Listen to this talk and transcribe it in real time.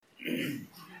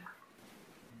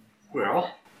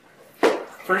Well,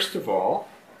 first of all,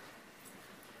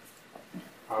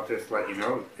 I'll just let you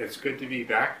know it's good to be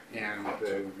back, and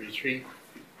the retreat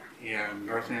in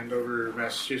North Andover,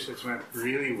 Massachusetts went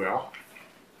really well.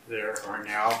 There are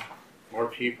now more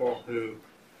people who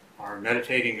are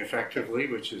meditating effectively,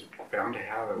 which is bound to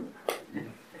have an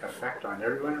effect on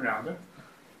everyone around them.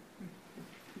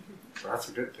 So that's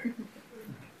a good thing.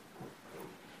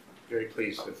 Very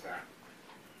pleased with that.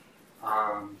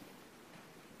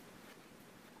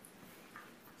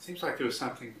 Seems like there was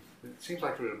something. It seems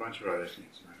like there was a bunch of other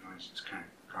things. My mind's just kind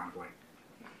of gone blank.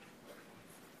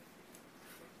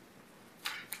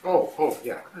 Oh,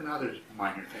 yeah, another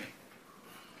minor thing.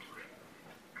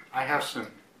 I have some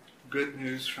good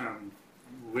news from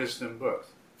Wisdom Books.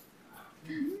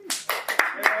 No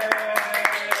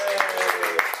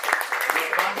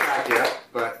contract yet,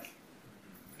 but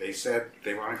they said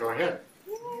they want to go ahead.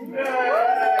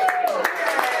 Yeah.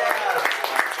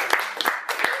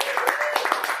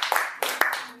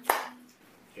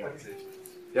 What is it?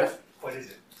 Yes? What is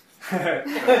it?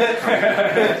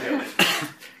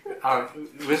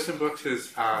 Wisdom Books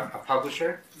is a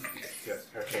publisher. Yes,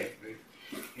 okay.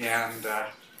 And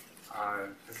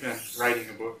I've been writing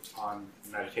a book on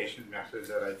meditation methods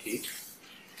that I teach.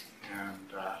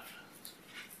 And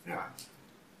yeah,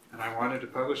 and I wanted to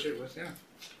publish it with them.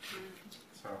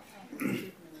 So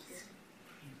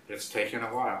it's taken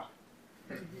a while.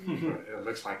 But it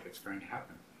looks like it's going to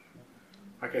happen.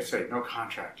 Like I say, no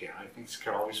contract yet. I think it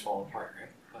could always fall apart, right?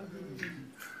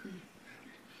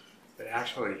 But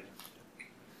actually,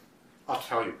 I'll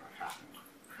tell you what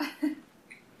happened.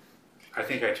 I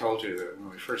think I told you that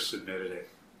when we first submitted it,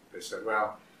 they said,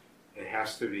 well, it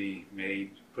has to be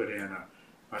put in a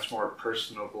much more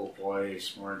personable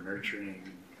voice, more nurturing,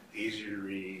 easier to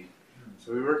read.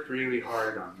 So we worked really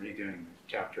hard on redoing the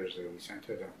chapters that we sent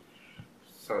to them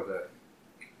so that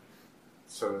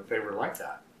they were like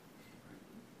that.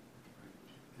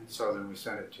 And so then we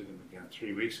sent it to them again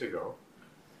 3 weeks ago,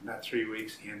 and that 3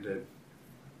 weeks ended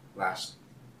last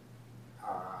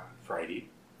Friday.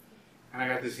 And I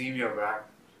got this email back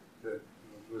that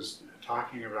was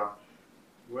talking about,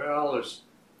 well, there's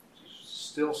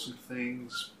still some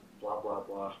things, blah, blah,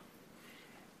 blah.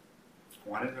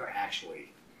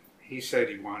 He said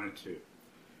he wanted to,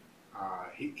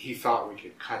 he thought we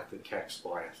could cut the text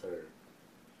by a third.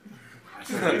 I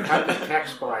said, if you cut the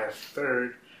text by a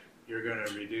third, you're going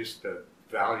to reduce the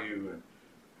value and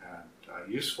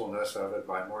usefulness of it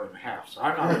by more than half. So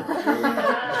I'm not going to do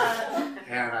it.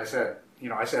 And I said,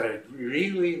 I'd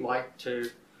really like to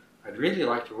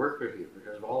work with you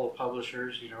because of all the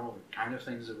publishers, the kind of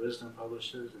things that Wisdom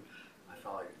publishes. And I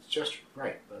felt like it's just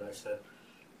right. But I said,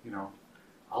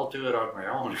 I'll do it on my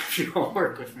own if you won't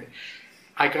work with me.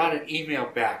 I got an email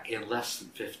back in less than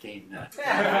 15 minutes.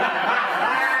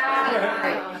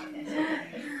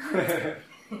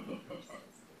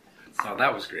 So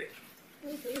that was great.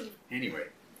 Anyway,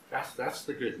 that's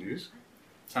the good news.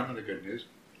 Some of the good news.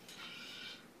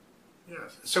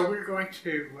 Yes. So we're going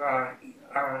to,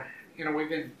 we've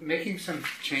been making some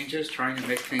changes, trying to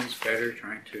make things better,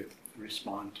 trying to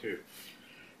respond to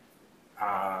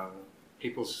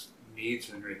people's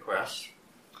needs and requests.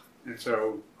 And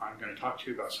so I'm going to talk to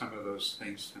you about some of those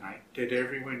things tonight. Did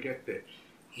everyone get the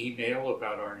email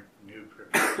about our new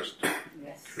proposed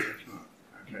curriculum?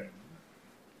 Okay.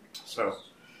 So,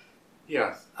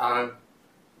 yes,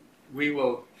 we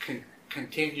will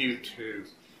continue to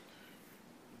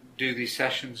do these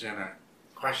sessions in a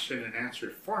question and answer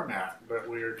format, but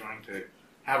we are going to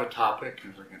have a topic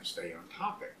and we're going to stay on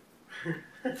topic.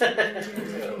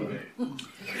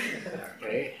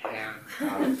 Okay, and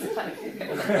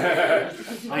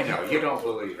I know you don't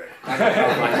believe it. I don't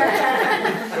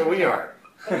know, but we are.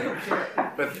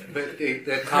 But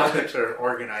the topics are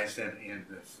organized in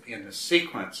the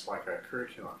sequence like a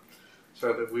curriculum,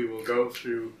 so that we will go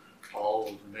through all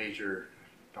of the major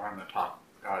Dharma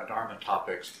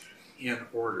topics in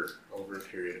order over a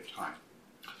period of time,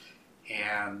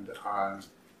 and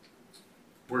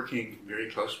working very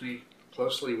closely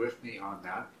with me on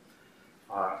that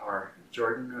are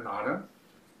Jordan and Autumn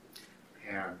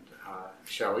and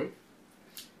Shelley,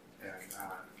 and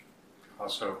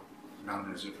also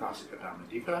known as Upasika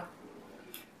Dhammadeepa.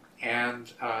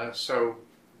 And so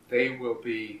they will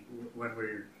be, when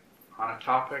we're on a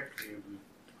topic,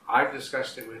 I've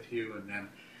discussed it with you, and then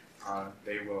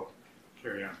they will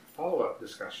carry on follow-up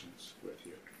discussions with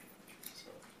you.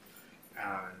 So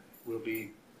we'll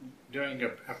be doing a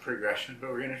progression, but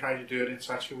we're going to try to do it in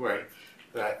such a way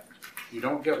that you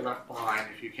don't get left behind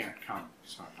if you can't come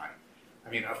sometime. I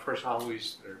mean, of course,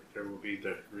 always there will be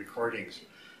the recordings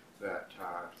that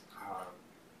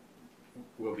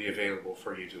will be available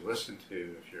for you to listen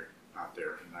to if you're not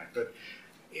there tonight. But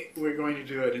we're going to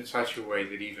do it in such a way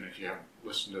that even if you haven't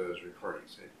listened to those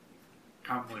recordings,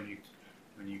 come when you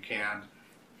can,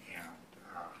 and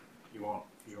you won't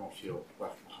feel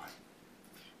left behind.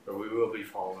 But we will be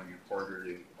following an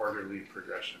orderly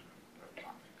progression of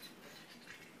topics,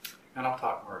 and I'll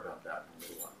talk more about that in a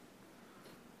little while.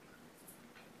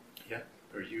 Yeah,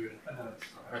 are you?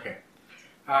 Okay.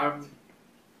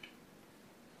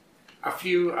 A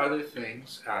few other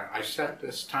things. I set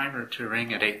this timer to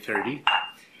ring at 8:30,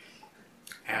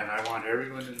 and I want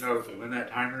everyone to know that when that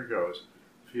timer goes,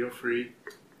 feel free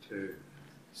to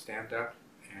stand up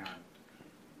and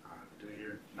do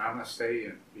your namaste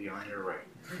and be on your way.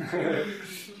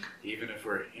 Even if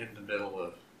we're in the middle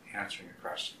of answering a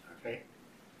question, okay?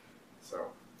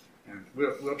 So, and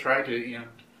we'll try to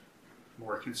end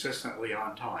more consistently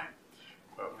on time.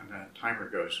 But when the timer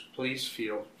goes, please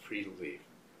feel free to leave.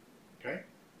 Okay?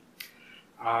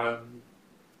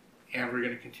 And we're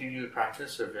going to continue the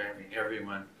practice of having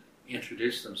everyone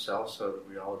introduce themselves so that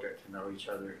we all get to know each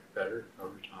other better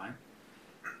over time.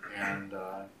 And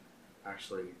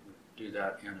actually do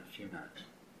that in a few minutes.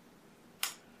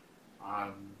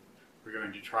 We're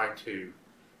going to try to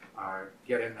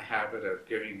get in the habit of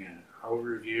giving an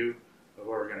overview of what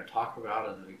we're going to talk about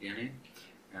in the beginning,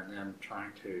 and then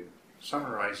trying to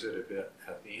summarize it a bit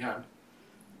at the end.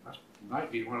 That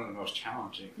might be one of the most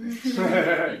challenging things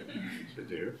to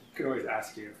do. Could always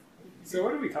ask you, so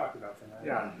what did we talk about tonight?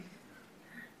 Yeah.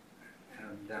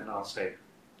 And then I'll say,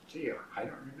 gee, I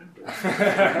don't remember.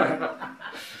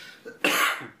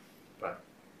 But,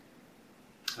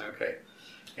 okay.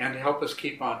 And to help us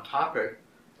keep on topic,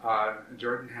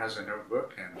 Jordan has a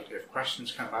notebook, and if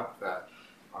questions come up that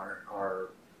are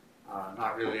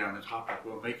not really on the topic,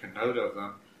 we'll make a note of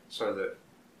them so that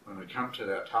when we come to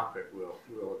that topic, we'll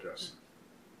address them.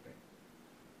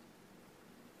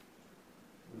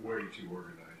 Okay. Way too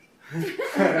organized.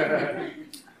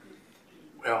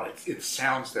 Well, it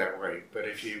sounds that way, but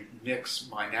if you mix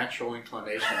my natural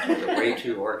inclination with a way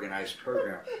too organized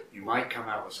program, you might come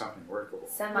out with something workable.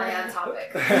 Semi on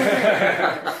topic.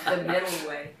 The middle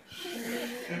way.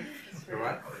 The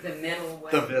what? The middle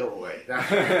way. The middle way.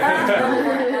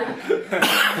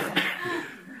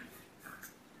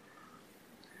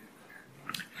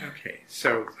 Okay,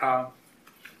 so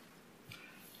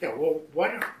yeah. Well, why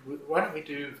don't we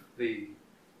do the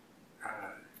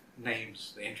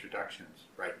names, the introductions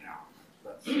right now?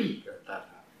 Let's get that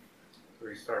out. So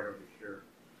we start over here.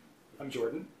 I'm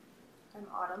Jordan. I'm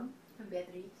Autumn. I'm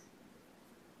Beatriz.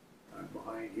 I'm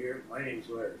behind here. My name's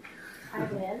Larry.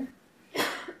 I'm Lynn.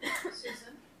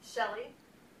 Susan. Shelley.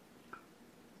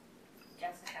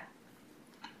 Jessica.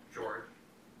 George.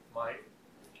 Mike.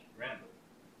 Randall.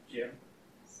 Jim.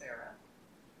 Sarah.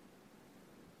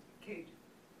 Kate.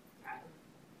 Adam.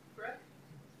 Brooke.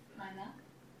 Anna.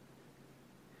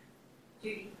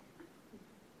 Judy.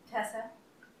 Tessa.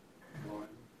 Lauren.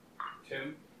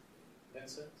 Tim.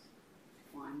 Vincent.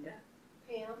 Wanda.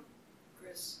 Pam.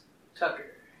 Chris.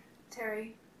 Tucker.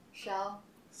 Terry. Shell.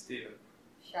 Stephen.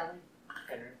 Shelley.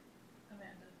 Henry.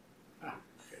 Amanda.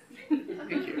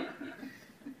 Thank you.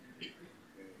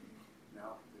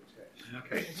 Now the text.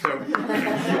 Okay, so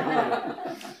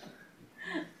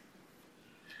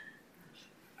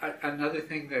another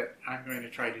thing that I'm going to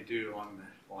try to do along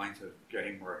the lines of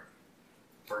getting more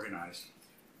organized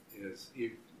is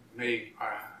you may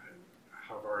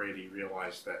have already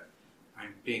realized that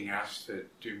I'm being asked to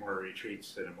do more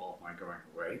retreats that involve my going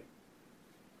away.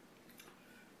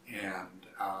 And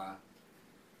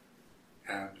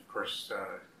of course,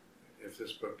 if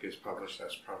this book is published,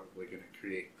 that's probably going to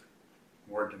create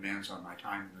more demands on my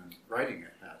time than writing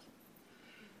it has.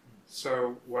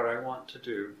 So what I want to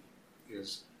do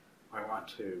is I want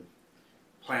to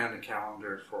plan a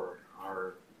calendar for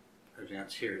our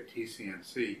events here at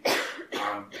TCNC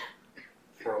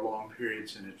for long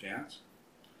periods in advance,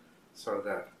 so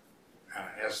that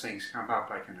as things come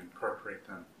up, I can incorporate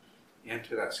them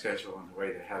into that schedule in a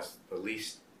way that has the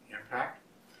least impact.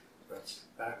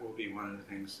 That will be one of the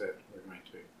things that we're going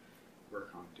to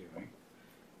work on doing.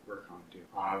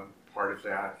 Part of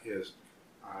that is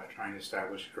trying to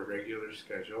establish a regular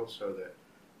schedule so that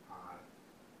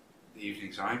the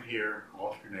evenings I'm here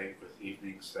alternate with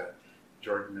evenings that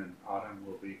Jordan and Autumn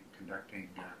will be conducting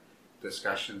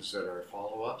discussions that are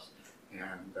follow-ups,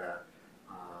 and that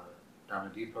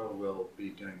Dhammadippa will be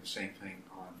doing the same thing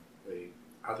on the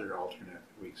other alternate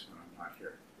weeks when I'm not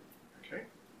here. Okay?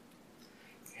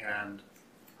 And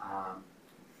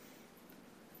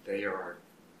they are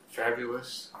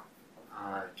fabulous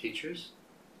teachers,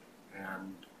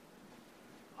 and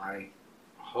I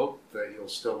hope that you'll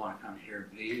still want to come hear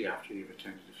me after you've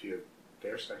attended a few of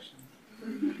their sessions.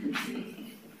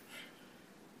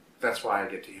 That's why I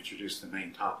get to introduce the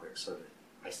main topic, so that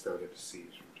I still get to see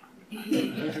you from time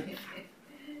to time.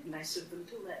 Nice of them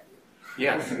to let you.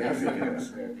 Yes, yes, it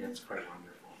is. It's quite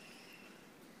wonderful.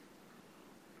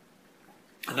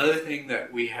 Another thing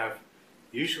that we have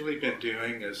usually been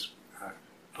doing is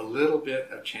a little bit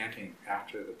of chanting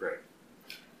after the break.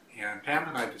 And Pam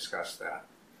and I discussed that.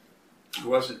 It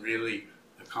wasn't really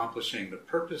accomplishing the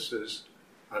purposes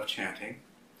of chanting.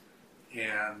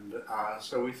 And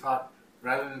so we thought,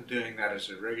 rather than doing that as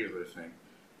a regular thing,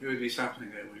 it would be something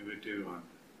that we would do on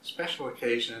special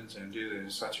occasions and do it in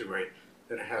such a way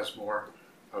that it has more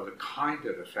of the kind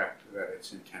of effect that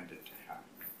it's intended to have.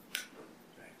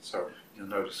 Okay, so you'll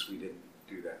notice we didn't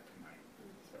do that tonight.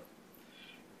 So,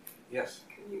 yes?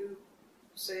 Can you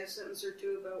say a sentence or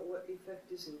two about what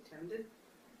effect is intended?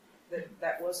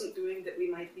 That wasn't doing that we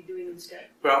might be doing instead?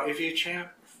 Well, if you chant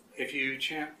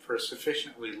for a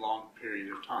sufficiently long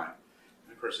period of time,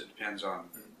 and of course it depends on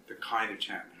the kind of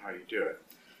chant and how you do it,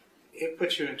 it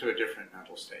puts you into a different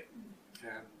mental state,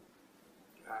 and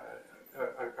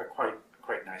a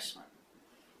quite nice one.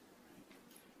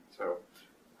 So,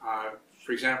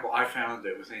 for example, I found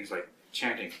that with things like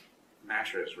chanting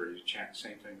mantras, where you chant the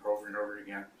same thing over and over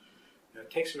again, it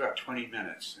takes about 20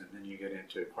 minutes, and then you get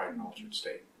into quite an altered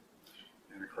state.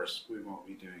 And of course, we won't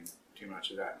be doing too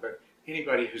much of that. But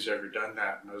anybody who's ever done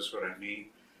that knows what I mean,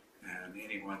 and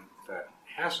anyone that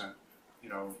hasn't,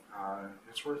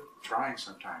 it's worth trying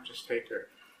sometime. Just take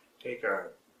a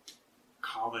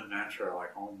common mantra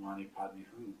like Om Mani Padme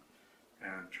Hum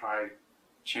and try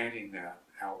chanting that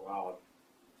out loud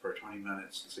for 20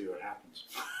 minutes and see what happens.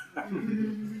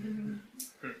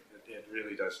 It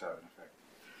really does have an effect.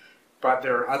 But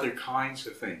there are other kinds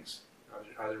of things,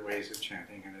 other ways of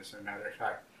chanting, and as a matter of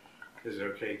fact, is it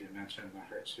okay to mention the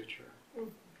Heart Sutra?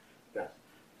 Yeah,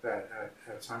 that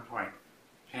at some point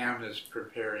Pam is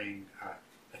preparing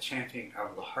a chanting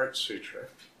of the Heart Sutra,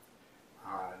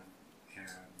 and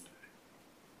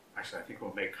actually I think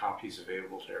we'll make copies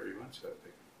available to everyone so that they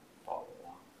can follow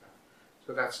along with that.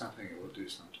 So that's something that we'll do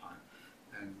sometime.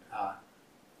 And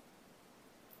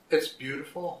it's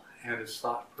beautiful, and it's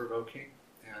thought-provoking,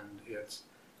 and it's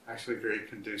actually very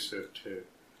conducive to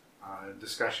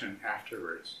discussion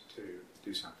afterwards to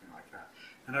do something like that.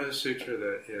 Another sutra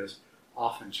that is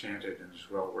often chanted and is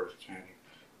well worth chanting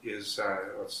is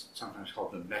what's sometimes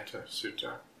called the Metta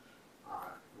Sutta,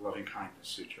 Loving Kindness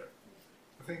Sutra.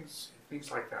 Things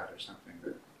like that are something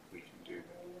that we can do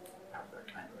that have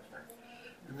that kind of effect.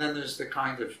 And then there's the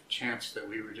kind of chants that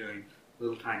we were doing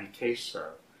little tiny tastes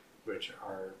of, which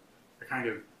are a kind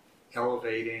of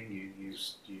elevating. You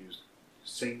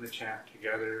sing the chant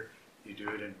together, you do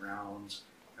it in rounds,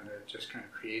 and it just kind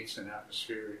of creates an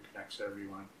atmosphere, it connects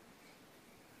everyone.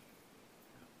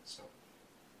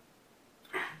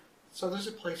 So there's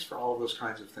a place for all of those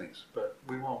kinds of things, but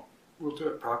we'll do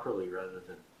it properly rather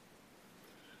than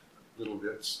little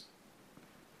bits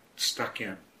stuck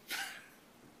in.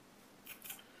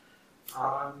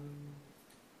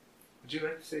 Would you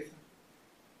like to say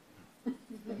something?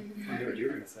 I knew what you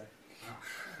were going to say.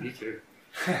 Oh, me too.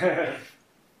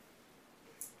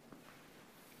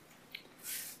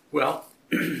 Well,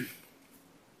 I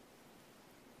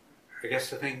guess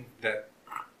the thing that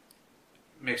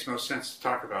makes most sense to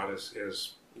talk about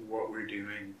is what we're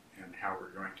doing and how we're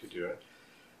going to do it.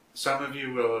 Some of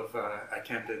you will have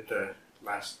attended the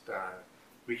last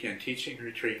weekend teaching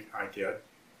retreat I did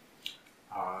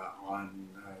on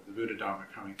the Buddha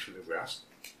Dhamma coming to the West.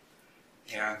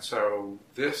 And so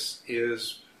this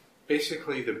is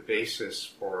basically the basis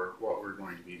for what we're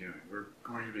going to be doing. We're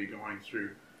going to be going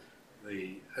through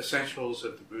the essentials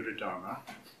of the Buddha Dhamma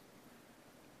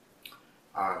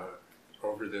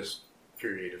over this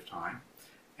period of time,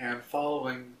 and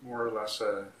following more or less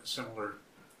a similar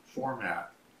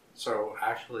format. So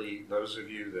actually, those of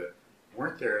you that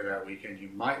weren't there that weekend, you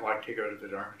might like to go to the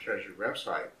Dharma Treasure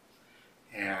website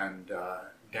and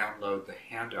download the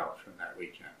handout from that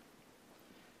weekend.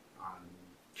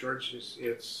 George,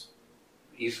 it's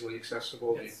easily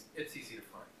accessible? It's easy to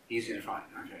find. Easy to find,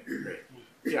 okay, great.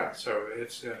 Yeah, so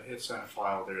it's in a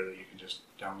file there that you can just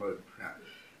download and print.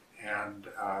 And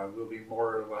we'll be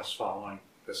more or less following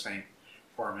the same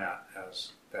format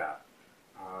as that,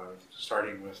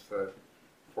 starting with the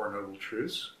Four Noble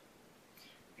Truths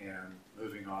and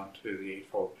moving on to the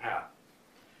Eightfold Path.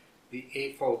 The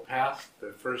Eightfold Path,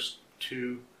 the first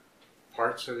two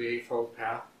parts of the Eightfold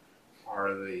Path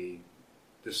are the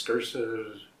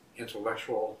discursive,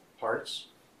 intellectual parts,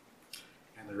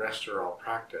 and the rest are all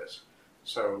practice.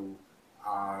 So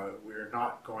we're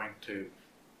not going to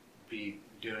be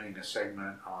doing a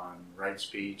segment on right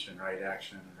speech and right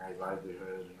action and right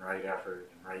livelihood and right effort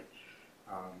and right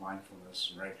mindfulness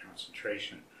and right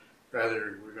concentration.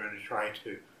 Rather, we're going to try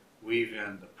to weave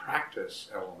in the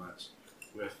practice elements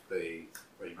with the,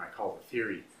 what you might call the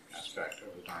theory aspect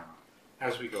of the Dharma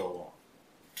as we go along.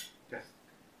 Yes?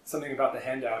 Something about the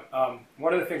handout.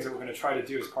 One of the things that we're going to try to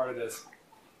do as part of this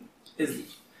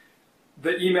is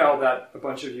the email that a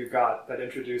bunch of you got that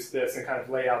introduced this and kind of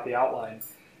lay out the outline.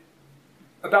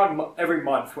 About every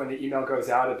month when the email goes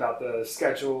out about the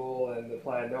schedule and the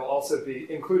plan, there'll also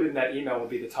be included in that email will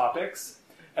be the topics,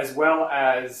 as well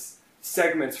as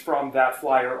segments from that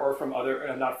flyer or from other,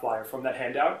 from that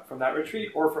handout, from that retreat,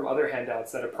 or from other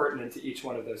handouts that are pertinent to each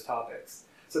one of those topics.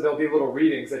 So there'll be little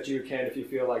readings that you can, if you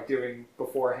feel like doing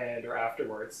beforehand or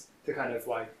afterwards, to kind of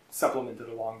like supplement it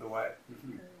along the way.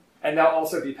 Mm-hmm. And they'll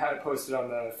also be posted on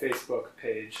the Facebook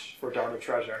page for Dharma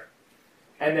Treasure.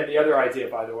 And then the other idea,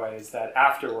 by the way, is that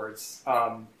afterwards,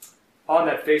 on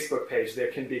that Facebook page,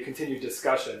 there can be continued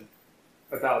discussion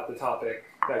about the topic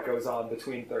that goes on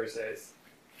between Thursdays.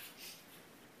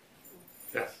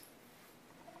 Yes.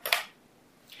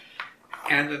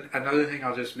 And another thing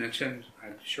I'll just mention,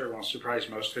 I'm sure it won't surprise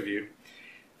most of you,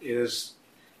 is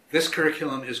this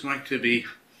curriculum is going to be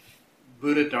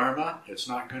Buddha Dharma. It's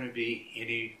not going to be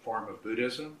any form of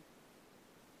Buddhism.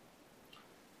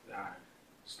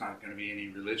 It's not going to be any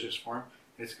religious form.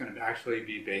 It's going to actually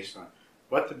be based on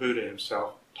what the Buddha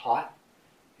himself taught,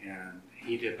 and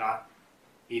he did not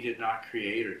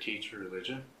create or teach a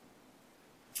religion.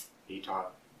 He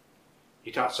taught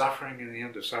suffering and the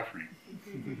end of suffering,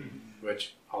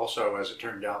 which also, as it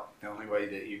turned out, the only way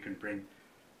that you can bring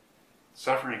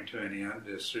suffering to an end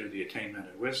is through the attainment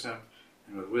of wisdom,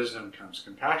 and with wisdom comes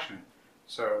compassion.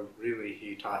 So really,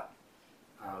 he taught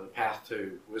the path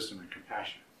to wisdom and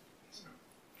compassion.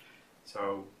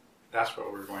 So that's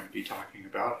what we're going to be talking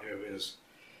about.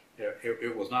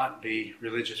 It will not be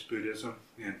religious Buddhism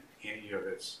in any of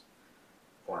its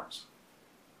forms.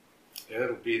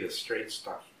 It'll be the straight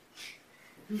stuff.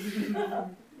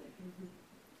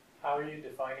 How are you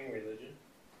defining religion?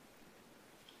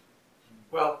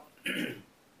 Well,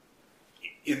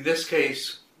 in this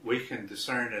case, we can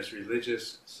discern as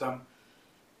religious some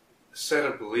set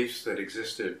of beliefs that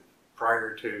existed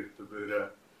prior to the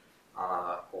Buddha,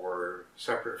 or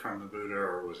separate from the Buddha,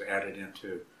 or was added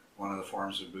into one of the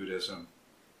forms of Buddhism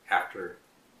after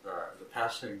the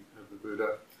passing of the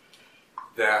Buddha,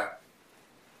 that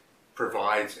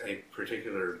provides a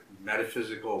particular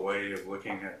metaphysical way of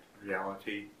looking at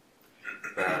reality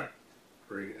that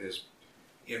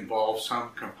involves some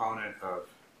component of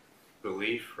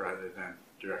belief rather than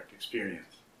direct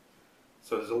experience.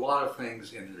 So there's a lot of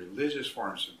things in the religious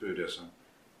forms of Buddhism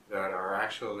that are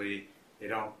actually, they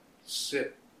don't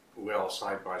sit well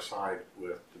side by side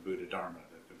with the Buddha Dharma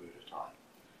that the Buddha taught.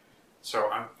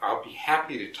 So I'll be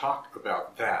happy to talk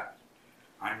about that.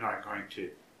 I'm not going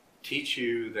to teach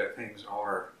you that things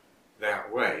are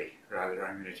that way. Rather,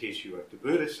 I'm going to teach you what the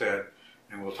Buddha said,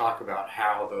 and we'll talk about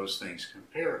how those things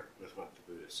compare with what the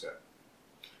Buddha said.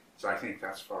 So I think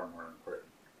that's far more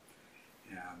important.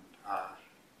 And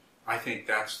I think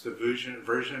that's the version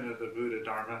of the Buddha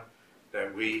Dharma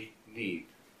that we need.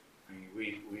 I mean,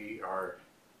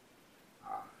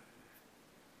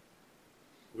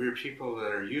 we're people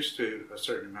that are used to a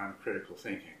certain amount of critical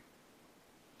thinking,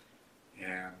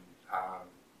 and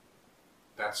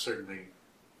that's certainly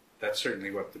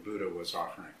what the Buddha was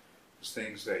offering. It's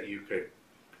things that you could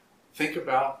think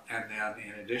about, and then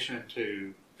in addition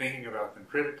to thinking about them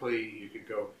critically, you could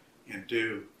go and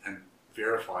do and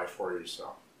verify for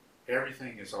yourself.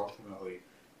 Everything is ultimately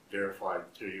verified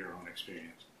through your own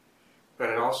experience. But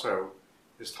it also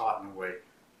is taught in a way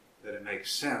that it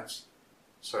makes sense,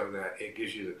 so that it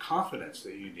gives you the confidence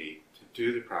that you need to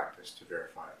do the practice to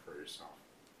verify it for yourself.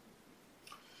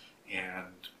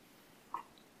 And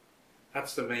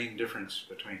that's the main difference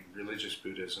between religious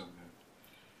Buddhism and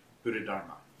Buddha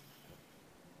Dharma.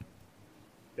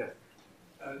 Yeah.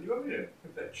 Do you want me to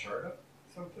put that chart up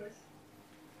someplace?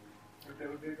 Think that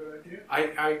would be a good idea?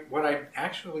 What I'm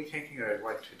actually thinking I'd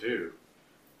like to do,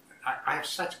 I have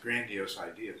such grandiose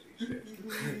ideas these days.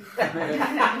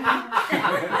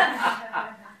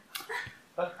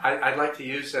 I'd like to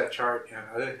use that chart and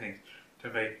other things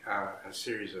to make a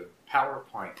series of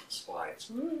PowerPoint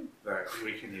slides that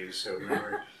we can use. So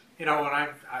when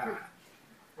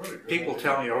people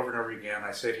tell me over and over again,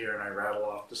 I sit here and I rattle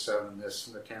off the 7 this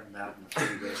and the 10 that and the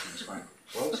 3 this, and it's like,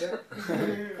 what was that?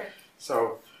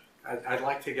 So I'd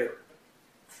like to get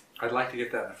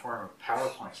that in the form of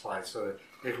PowerPoint slides, so that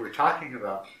if we're talking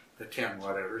about the 10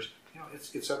 whatevers,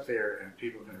 it's up there and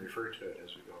people can refer to it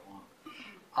as we go along.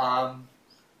 At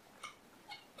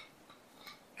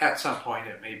some point,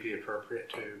 it may be appropriate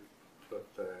to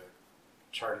put the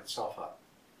chart itself up.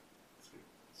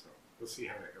 So we'll see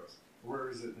how that goes. Where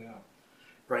is it now?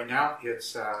 Right now,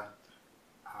 it's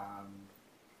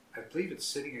I believe it's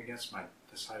sitting against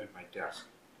the side of my desk,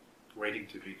 waiting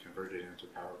to be converted into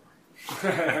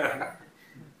PowerPoint.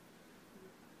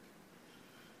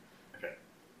 Okay.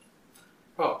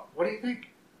 Well, what do you think?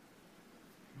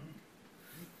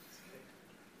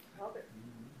 Love it.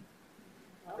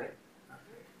 Love Great. it.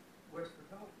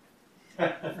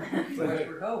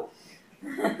 Westward Ho.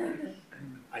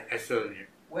 I still didn't hear.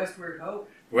 Westward Ho.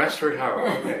 Westward Ho.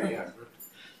 Okay, yeah.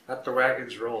 Let the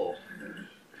wagons roll.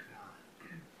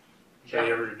 Yeah,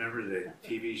 you ever remember the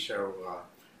TV show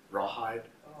Rawhide?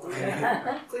 Oh,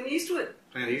 yeah. Clint Eastwood.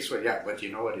 Clint Eastwood, yeah. But do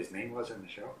you know what his name was in the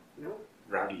show? No.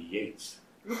 Rowdy Yates.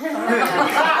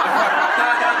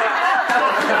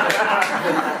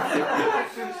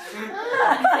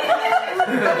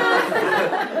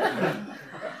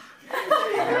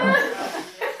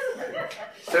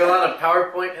 Is there a lot of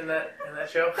PowerPoint in that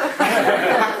show?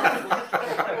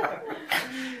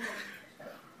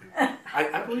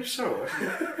 I believe so.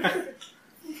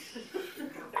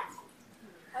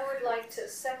 I would like to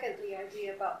second the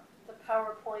idea about the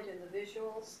PowerPoint and the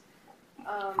visuals,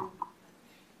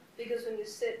 because when you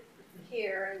sit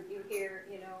here and you hear,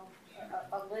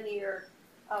 a linear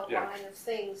outline of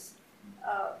things,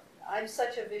 I'm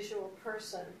such a visual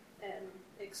person and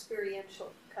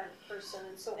experiential kind of person,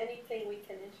 and so anything we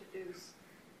can introduce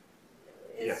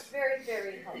is Yes. very,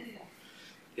 very helpful.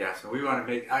 Yes, and we want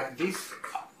to make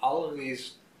all of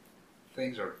these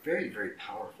things are very, very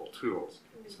powerful tools.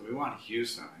 So we want to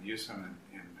use them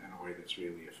in a way that's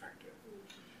really effective.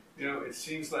 You know, it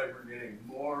seems like we're getting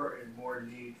more and more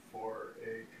need for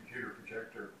a computer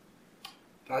projector.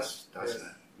 Doesn't Yes. it?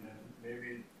 And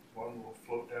maybe one will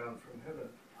float down from heaven.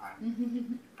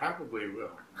 Probably will.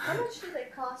 How much do they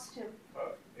cost him?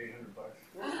 About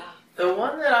 $800. The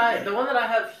one that I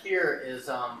have here is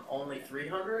only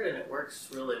 300, and it works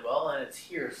really well, and it's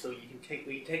here, so we can take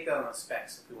that on the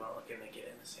specs if we want to look and make it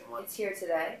in the same one. It's here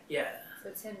today, Yeah. so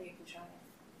it's him. You can try it.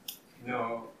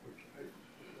 No,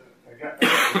 I got the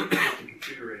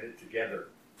computer in it together.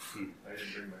 I didn't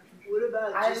bring my computer. What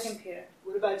about I have a just computer.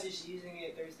 What about just using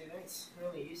it Thursday nights? We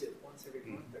only use it once every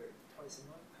month or twice a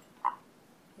month.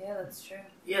 Yeah, that's true.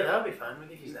 Yeah, that would be fine. We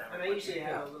could use that And one. I usually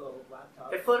have a little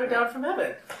laptop. It floated down from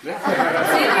heaven. See, you were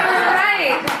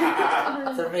right.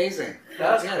 It's amazing.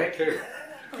 That's yeah, quick. too.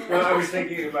 Well, I was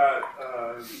thinking about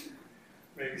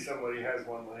maybe somebody has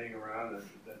one laying around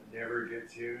that never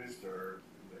gets used, or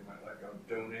they might like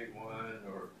donate one,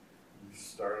 or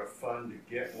start a fund to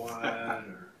get one,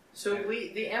 or So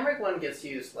the Emmerich one gets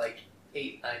used like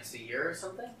 8 nights a year or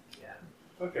something.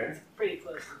 okay. Pretty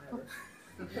close to never.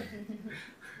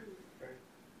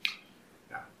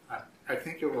 I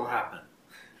think it will happen.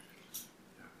 It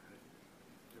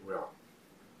will.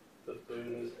 The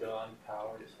food is gone,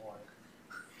 power is one.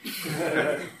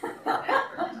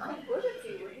 What if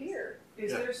you were here?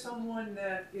 Is Yeah. there someone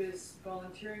that is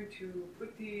volunteering to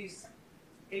put these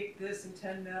 8 this and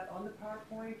 10 that on the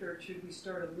PowerPoint, or should we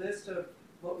start a list of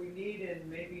what we need and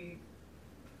maybe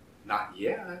Not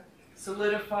yet.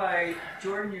 solidify,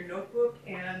 Jordan, your notebook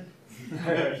and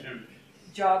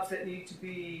jobs that need to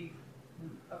be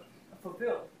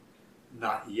fulfilled?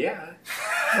 Not yet.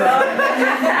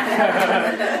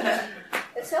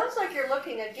 It sounds like you're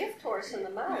looking a gift horse in the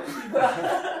mouth.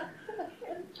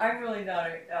 I'm really not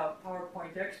a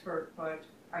PowerPoint expert, but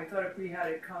I thought if we had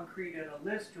it concrete in a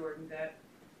list, Jordan, that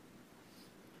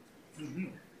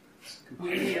we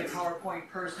need a PowerPoint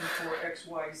person for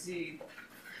XYZ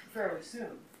fairly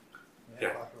soon.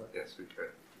 Yeah. Yes, we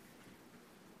could.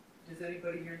 Does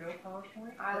anybody here know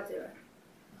PowerPoint? I'll do it.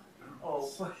 Oh,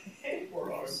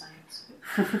 Science.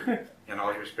 In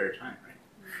all your spare time, right?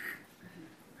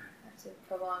 I have to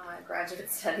prolong my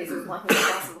graduate studies as long as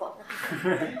possible.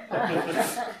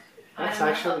 That's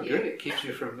actually good. It keeps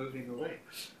you from moving away.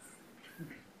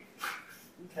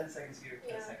 10 seconds here,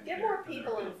 10 Yeah. seconds Get here. more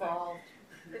people involved.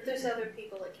 If there's other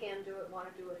people that can do it,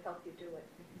 want to do it, help you do it.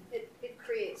 It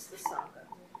creates the sangha.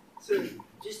 So,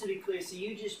 just to be clear, so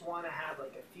you just want to have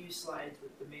like a few slides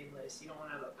with the main list. You don't want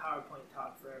to have a PowerPoint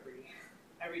talk for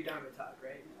every Dharma talk,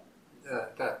 right?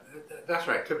 That's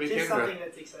right. To begin Just with, something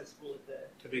that's accessible with the.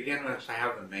 I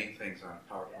have the main things on a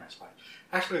PowerPoint slide.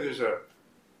 Actually, there's a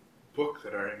book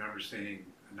that I remember seeing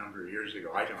a number of years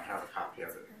ago. I don't have a copy of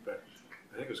it, but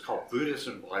I think it was called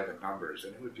Buddhism by the Numbers,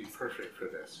 and it would be perfect for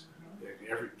this.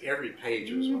 Every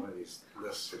page was one of these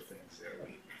lists of things that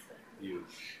we use.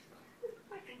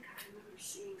 I think I remember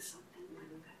seeing something like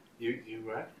that. You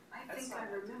what? I think I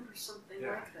remember something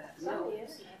Yeah. like that. So, No,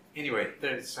 yes. Anyway,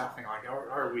 there's something like,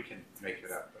 or we can make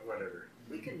it up, but whatever.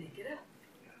 we can make it up.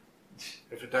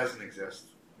 If it doesn't exist,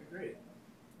 great.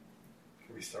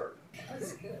 Can we start?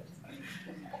 That's good.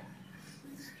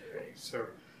 So,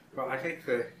 well, I think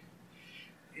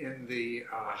in the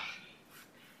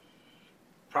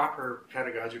proper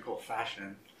pedagogical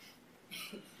fashion,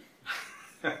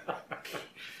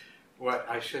 what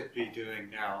I should be doing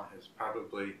now is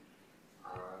probably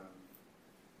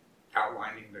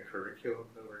outlining the curriculum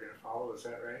that we're going to follow. Is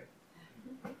that right?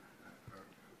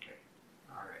 Okay.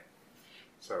 All right.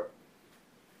 So,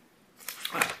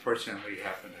 fortunately, we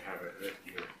happen to have it written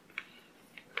here.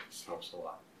 This helps a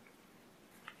lot.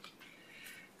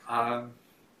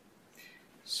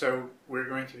 So we're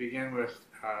going to begin with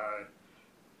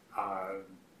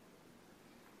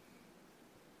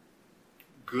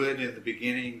good in the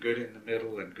beginning, good in the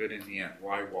middle, and good in the end.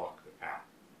 Why walk the path?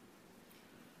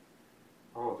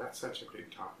 Oh, that's such a big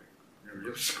topic. We're going to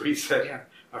really squeeze that in.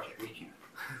 Okay, we can.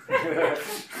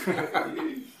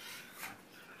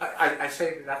 I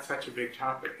say that's such a big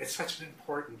topic. It's such an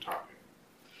important topic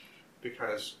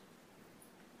because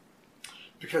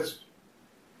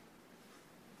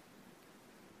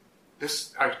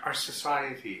this our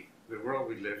society, the world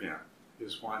we live in,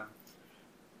 is one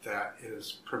that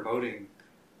is promoting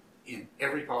in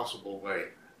every possible way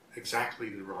exactly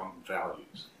the wrong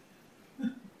values.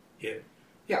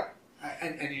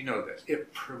 And you know this.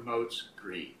 It promotes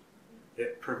greed.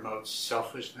 It promotes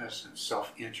selfishness and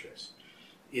self-interest.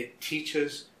 It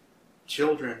teaches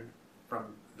children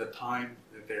from the time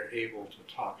that they're able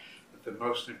to talk that the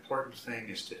most important thing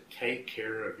is to take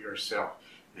care of yourself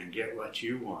and get what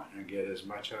you want and get as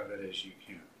much of it as you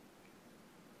can.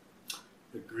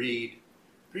 The greed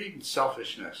and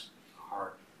selfishness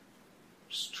are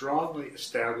strongly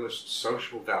established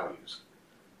social values,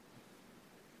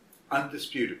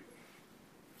 undisputably.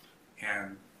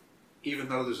 And even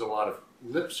though there's a lot of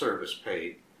lip service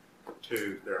paid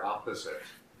to their opposite,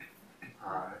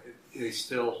 they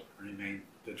still remain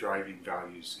the driving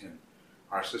values in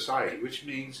our society, which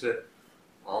means that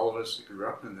all of us that grew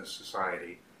up in this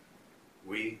society,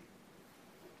 we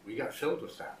got filled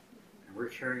with that, and we're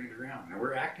carrying it around, and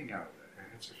we're acting out of it, and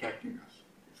it's affecting us.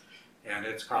 And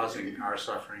it's causing our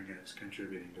suffering, and it's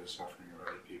contributing to the suffering of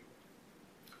other people.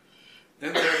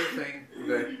 Then the other thing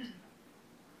that,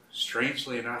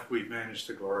 strangely enough, we've managed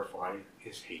to glorify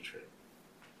is hatred.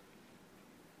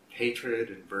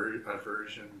 Hatred,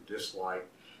 aversion, dislike.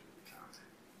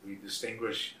 We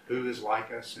distinguish who is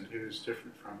like us and who is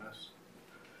different from us.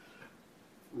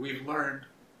 We've learned,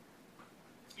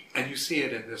 and you see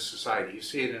it in this society, you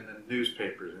see it in the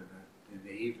newspapers, in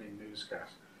the evening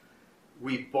newscasts.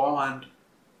 We bond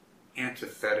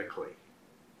antithetically.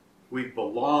 We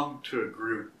belong to a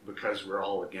group because we're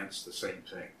all against the same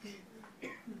thing.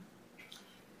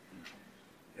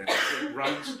 And it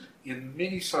runs in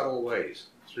many subtle ways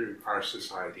through our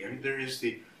society. I mean, there is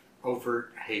the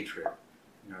overt hatred,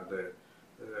 you know,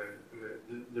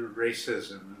 the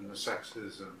racism and the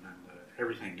sexism and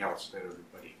everything else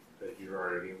that you're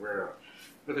already aware of.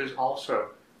 But there's also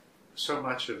so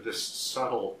much of this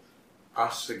subtle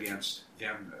us against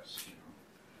themness, you know,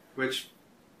 which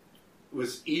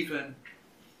was even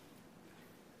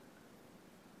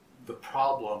the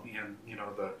problem in, you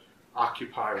know, the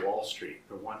Occupy Wall Street,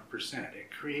 the 1%. It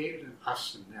created an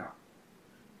us and them.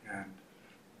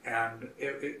 And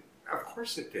it of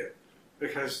course it did.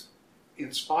 Because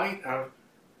in spite of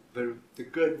the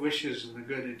good wishes and the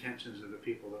good intentions of the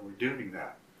people that were doing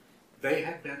that, they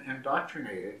had been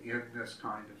indoctrinated in this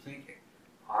kind of thinking.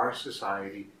 Our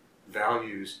society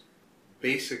values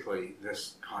basically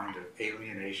this kind of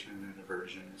alienation and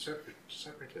aversion and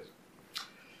separatism.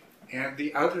 And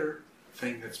the other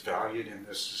thing that's valued in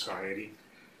this society,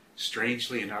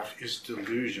 strangely enough, is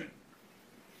delusion.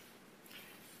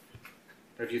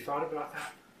 Have you thought about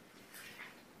that?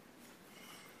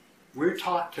 We're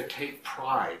taught to take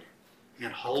pride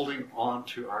in holding on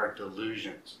to our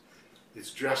delusions.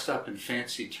 It's dressed up in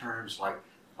fancy terms like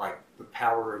the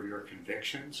power of your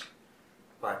convictions,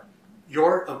 but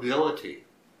your ability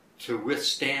to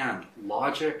withstand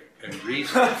logic and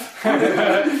reason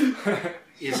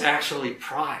is actually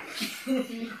prized.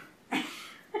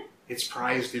 It's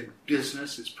prized in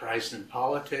business, it's prized in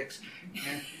politics,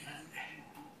 and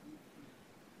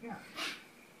yeah.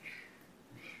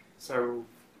 So,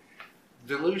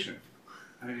 delusion.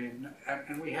 I mean,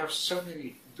 and we have so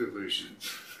many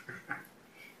delusions.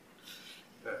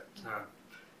 That,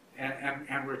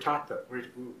 and we're taught that.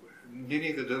 Many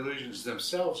of the delusions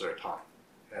themselves are taught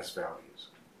as values.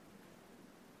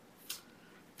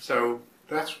 So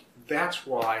that's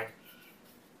why.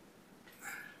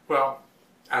 Well,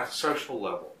 at the social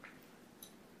level,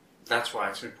 that's why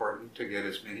it's important to get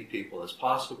as many people as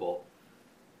possible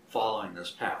following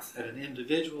this path. At an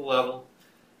individual level,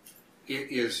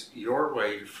 it is your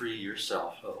way to free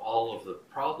yourself of all of the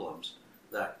problems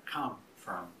that come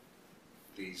from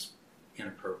these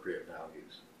inappropriate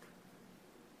values.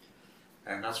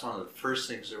 And that's one of the first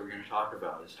things that we're going to talk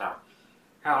about is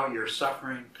how your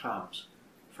suffering comes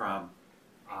from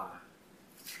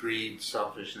greed,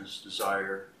 selfishness,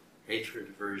 desire, hatred,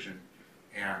 aversion,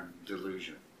 and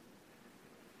delusion.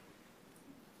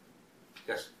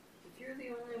 Yes? If you're the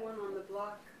only one on the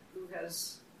block who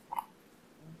has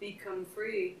become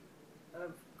free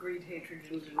of greed, hatred,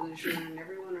 and delusion, and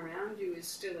everyone around you is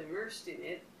still immersed in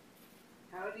it,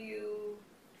 how do you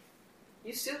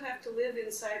still have to live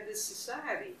inside this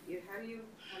society? How do you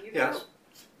Yes. cope?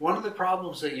 One of the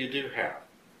problems that you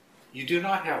do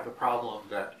not have the problem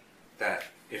that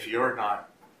if you're not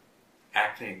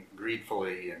acting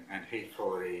greedfully and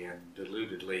hatefully and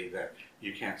deludedly that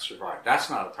you can't survive. That's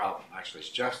not a problem. Actually, it's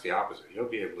just the opposite. You'll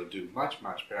be able to do much,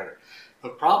 much better. The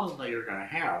problem that you're going to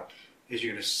have is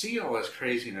you're going to see all this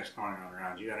craziness going on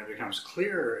around you, and it becomes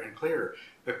clearer and clearer.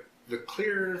 The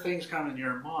clearer things come in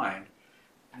your mind,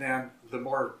 then the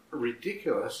more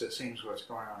ridiculous it seems what's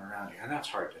going on around you, and that's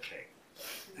hard to take.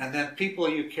 And then people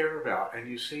you care about, and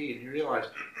you see and you realize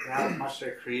how much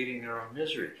they're creating their own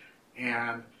misery,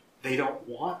 and they don't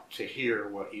want to hear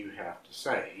what you have to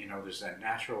say. You know, there's that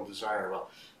natural desire, well,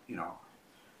 you know,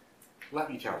 let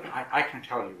me tell you, I can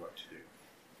tell you what to do.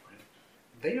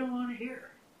 They don't want to hear.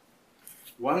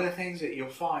 One of the things that you'll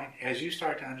find as you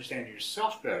start to understand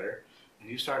yourself better, and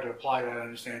you start to apply that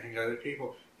understanding to other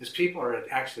people, is people are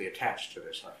actually attached to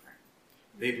their suffering.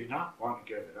 They do not want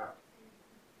to give it up.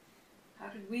 How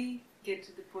did we get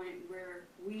to the point where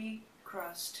we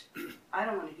crossed, I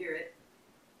don't want to hear it,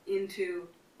 into,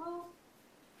 well,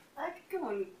 I could go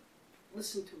and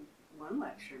listen to one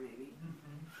lecture maybe.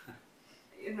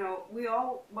 Mm-hmm. You know, we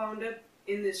all wound up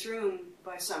in this room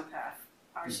by some path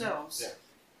ourselves. Mm-hmm.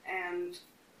 Yeah. And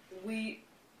we,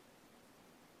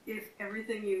 if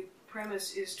everything you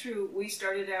premise is true, we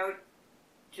started out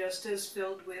just as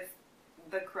filled with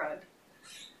the crud.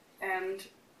 And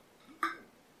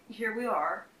here we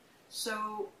are.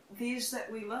 So these that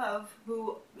we love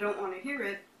who don't want to hear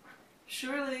it,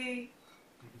 surely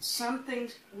something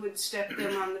would step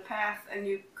them on the path, and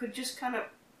you could just kind of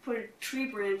put a tree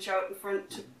branch out in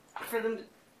front for them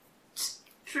to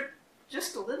trip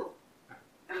just a little.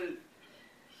 And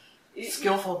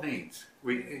skillful means.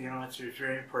 It's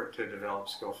very important to develop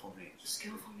skillful means.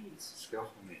 Skillful means.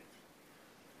 Skillful means.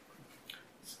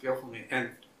 Skillful means. And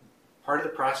part of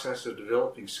the process of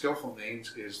developing skillful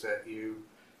means is that you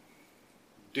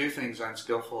do things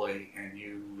unskillfully and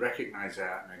you recognize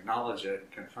that and acknowledge it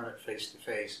and confront it face to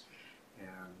face.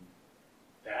 And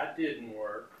that didn't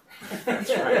work. That's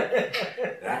right.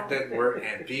 That didn't work.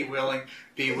 And be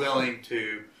willing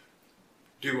to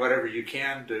do whatever you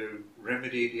can to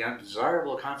remedy the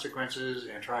undesirable consequences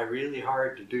and try really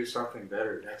hard to do something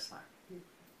better next time.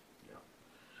 Yeah.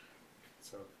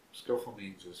 So skillful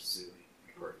means is really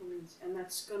important. And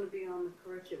that's going to be on the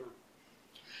curriculum.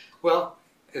 Well,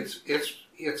 it's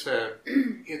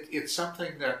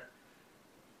something that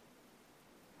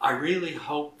I really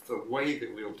hope the way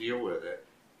that we'll deal with it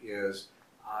is,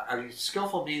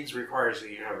 skillful means requires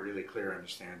that you have a really clear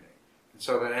understanding. And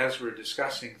so that as we're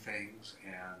discussing things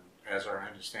and as our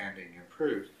understanding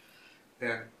improves,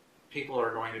 then people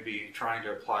are going to be trying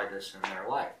to apply this in their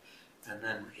life. And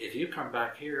then if you come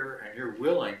back here and you're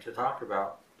willing to talk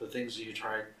about the things that you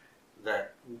tried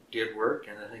that did work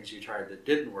and the things you tried that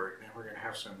didn't work, then we're going to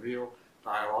have some real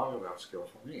dialogue about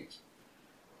skillful means.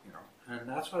 And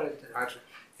that's what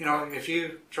if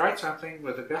you tried something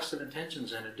with the best of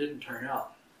intentions and it didn't turn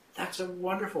out, that's a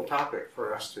wonderful topic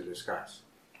for us to discuss.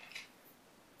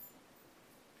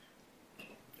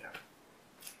 Yeah.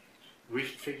 We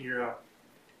should figure out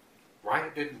why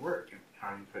it didn't work and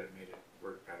how you could have made it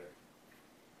work better.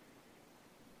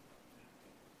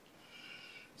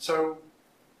 So,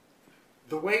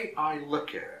 the way I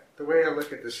look at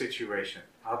the situation,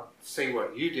 I'll say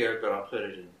what you did, but I'll put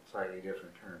it in slightly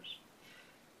different terms.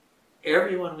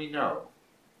 Everyone we know,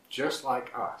 just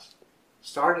like us,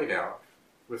 started out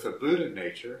with a Buddha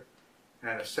nature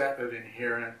and a set of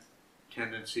inherent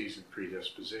tendencies and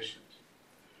predispositions.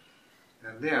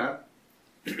 And then,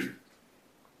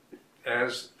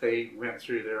 as they went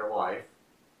through their life,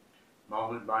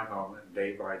 moment by moment,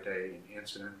 day by day, and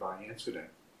incident by incident,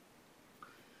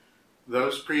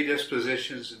 those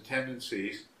predispositions and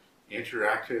tendencies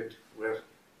interacted with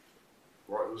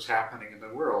what was happening in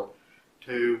the world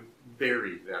to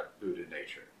bury that Buddha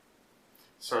nature.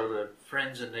 So the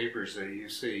friends and neighbors that you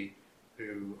see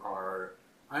who are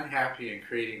unhappy and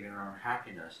creating their own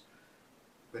happiness,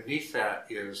 beneath that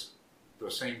is the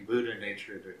same Buddha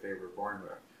nature that they were born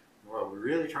with. And what we're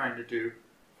really trying to do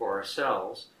for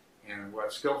ourselves, and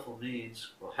what skillful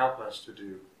means will help us to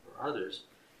do for others,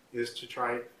 is to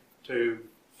try to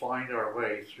find our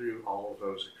way through all of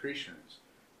those accretions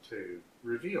to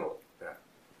reveal that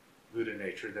Buddha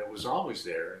nature that was always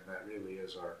there, and that really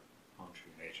is our own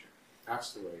true nature.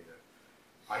 That's the way that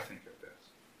I think of this.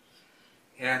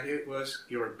 And it was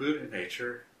your Buddha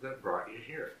nature that brought you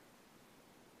here.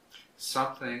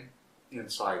 Something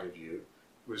inside of you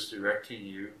was directing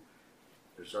you.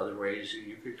 There's other ways that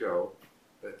you could go,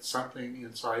 but something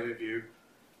inside of you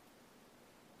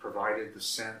provided the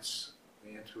sense,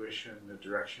 the intuition, the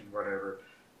direction, whatever,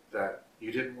 that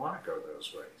you didn't want to go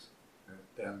those ways,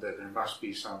 and that there must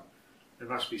be some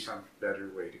better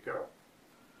way to go.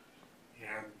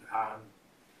 And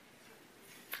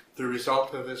the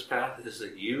result of this path is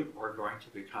that you are going to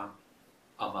become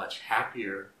a much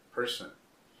happier person,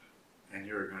 and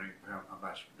you're going to become a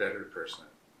much better person.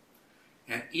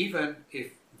 And even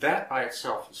if that by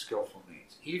itself is skillful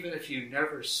means, even if you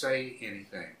never say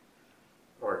anything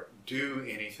or do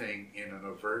anything in an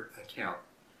overt attempt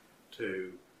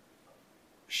to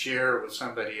share with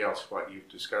somebody else what you've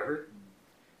discovered,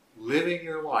 living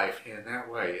your life in that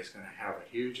way is going to have a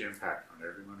huge impact on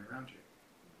everyone around you.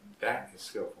 That is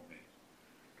skillful means.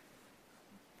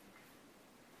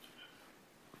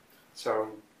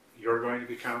 So you're going to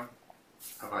become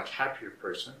a much happier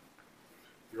person.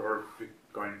 You're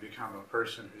going to become a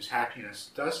person whose happiness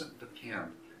doesn't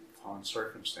depend on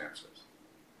circumstances,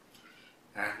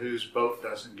 and whose boat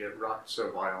doesn't get rocked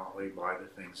so violently by the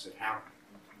things that happen.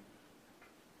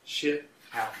 Shit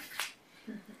happens.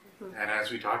 And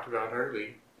as we talked about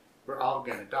earlier, we're all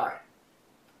going to die.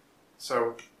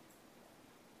 So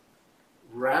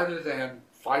rather than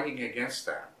fighting against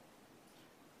that,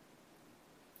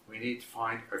 we need to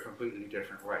find a completely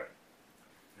different way.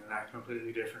 And that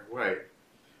completely different way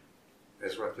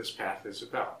is what this path is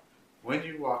about. When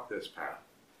you walk this path,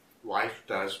 life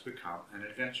does become an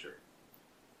adventure.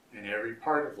 And every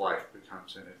part of life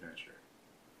becomes an adventure.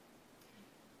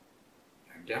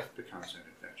 And death becomes an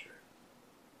adventure.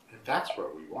 And that's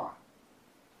what we want.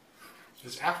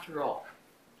 Because after all,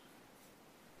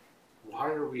 why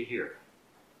are we here?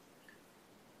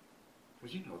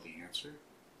 Well, you know the answer,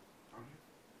 don't you?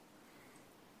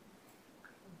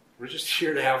 We're just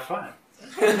here to have fun.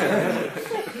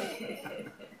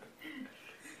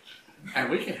 And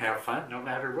we can have fun no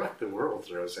matter what the world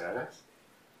throws at us.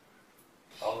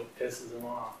 All it pisses them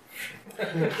off.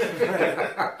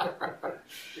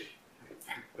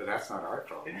 But that's not our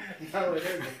problem. No, it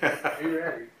isn't. Be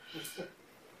ready.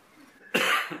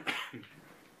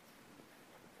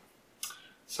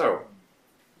 So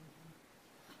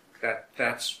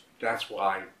that's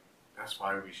why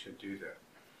we should do that.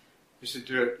 You should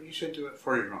do it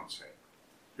for your own sake.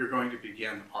 You're going to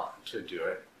begin to do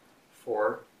it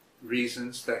for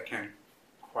reasons that can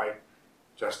quite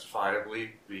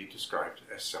justifiably be described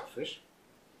as selfish,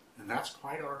 and that's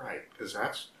quite all right, because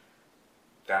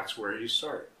that's where you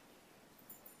start.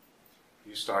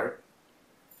 You start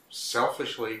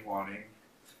selfishly wanting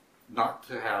not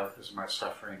to have as much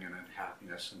suffering and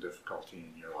unhappiness and difficulty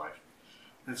in your life,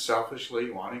 and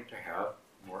selfishly wanting to have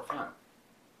more fun.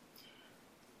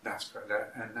 That's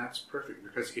perfect,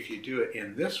 because if you do it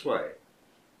in this way,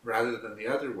 rather than the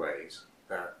other ways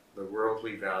that the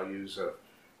worldly values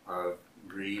of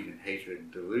greed and hatred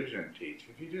and delusion teach,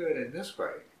 if you do it in this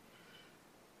way,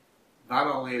 not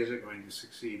only is it going to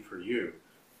succeed for you,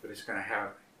 but it's going to have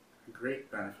a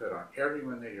great benefit on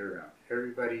everyone that you're around,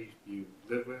 everybody you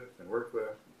live with and work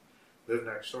with, live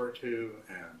next door to,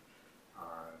 and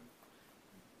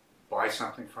buy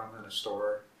something from in a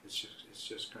store. It's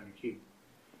just going to keep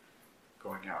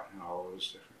going out in all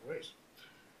those different ways.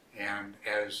 And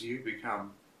as you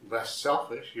become less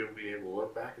selfish, you'll be able to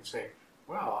look back and say,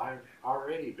 well, I've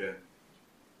already been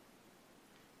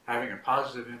having a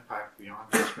positive impact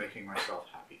beyond just making myself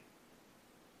happy.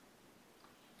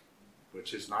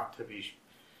 Which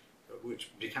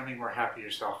becoming more happy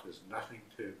yourself is nothing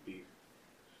to be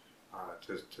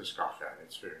to scoff at.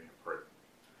 It's very important.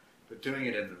 But doing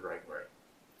it in the right way.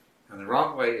 And the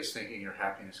wrong way is thinking your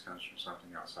happiness comes from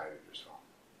something outside of yourself.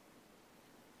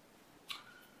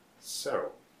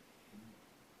 So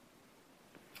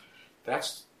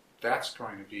that's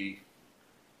going to be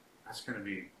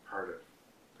part of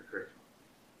the curriculum.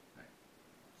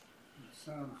 It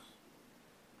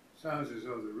sounds as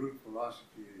though the root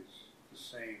philosophy is the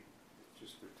same. It's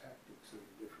just the tactics that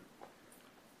are different.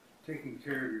 taking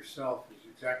care of yourself is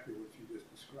exactly what you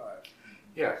just described.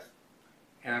 Yes.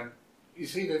 And you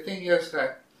see, the thing is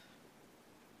that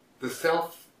the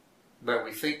self that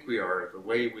we think we are, the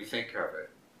way we think of it,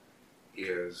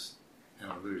 is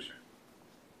an illusion.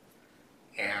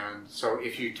 And so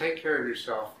if you take care of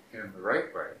yourself in the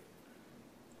right way,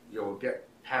 you'll get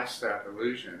past that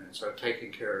illusion. And so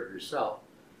taking care of yourself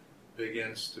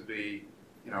begins to be,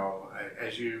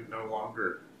 as you no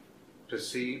longer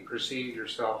perceive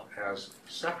yourself as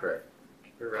separate,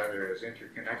 but rather as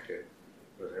interconnected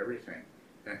with everything.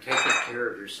 And taking care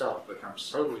of yourself becomes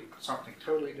something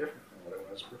totally different from what it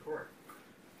was before.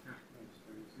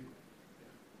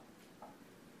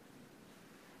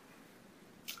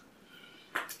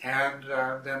 And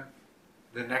then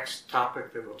the next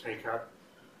topic that we'll take up,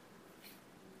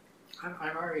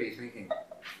 I'm already thinking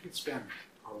we could spend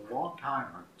a long time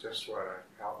on just what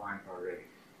I've outlined already.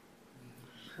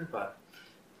 But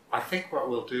I think what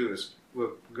we'll do is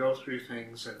we'll go through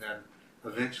things and then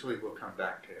eventually we'll come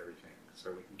back to everything.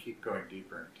 So we can keep going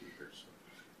deeper and deeper. So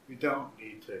we don't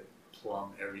need to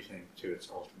plumb everything to its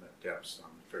ultimate depths on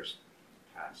the first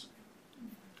pass.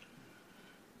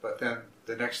 But then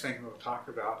the next thing we'll talk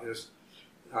about is,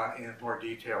 in more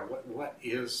detail, what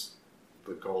is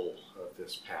the goal of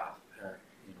this path?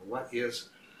 What is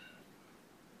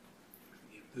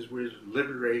this word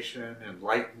liberation,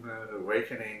 enlightenment,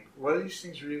 awakening? What do these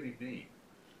things really mean?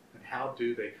 And how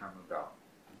do they come about?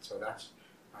 And so that's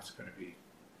going to be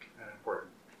an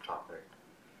important topic.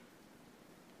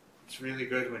 It's really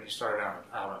good when you start out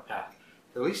on a path,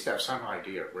 at least have some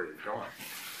idea of where you're going.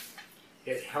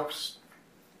 It helps.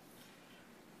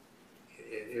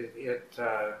 It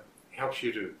helps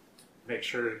you to make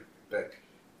sure that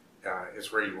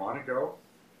it's where you want to go,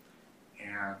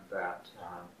 and that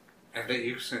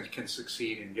you can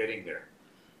succeed in getting there.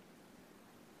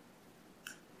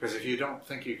 Because if you don't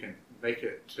think you can make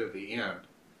it to the end,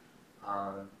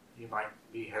 you might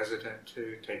be hesitant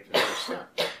to take the first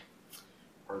step,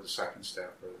 or the second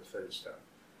step, or the third step.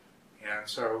 And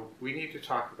so we need to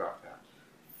talk about that.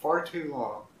 Far too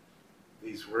long,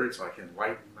 these words like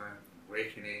enlightenment,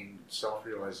 awakening,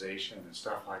 self-realization, and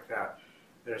stuff like that,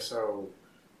 they're so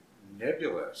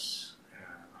nebulous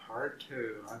and hard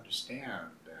to understand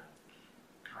and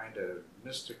kind of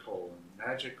mystical and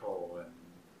magical and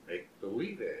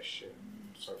make-believe-ish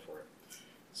and so forth.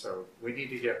 So we need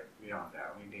to get beyond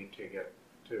that. We need to get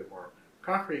to a more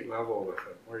concrete level with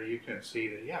it, where you can see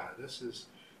that, yeah, this is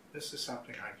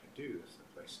something I can do. This is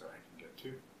a place that I can get to.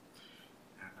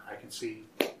 And I can see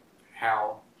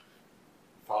how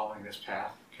following this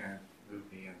path can move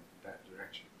me in that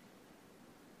direction.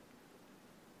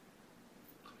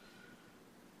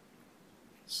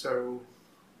 So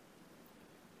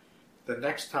the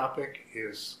next topic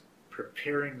is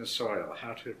preparing the soil,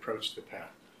 how to approach the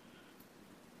path.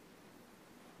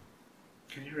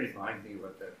 Can you remind me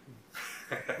what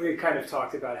that... We kind of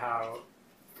talked about how,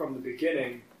 from the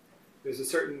beginning, there's a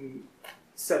certain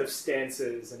set of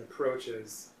stances and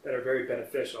approaches that are very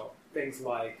beneficial. Things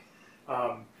like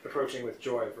approaching with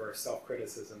joy versus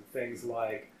self-criticism. Things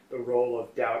like the role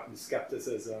of doubt and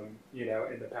skepticism,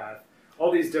 in the path.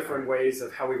 All these different ways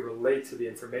of how we relate to the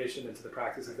information and to the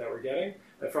practices that we're getting,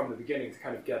 that from the beginning to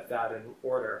kind of get that in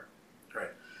order.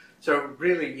 Right. So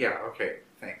really, yeah, okay,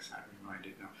 thanks, I'm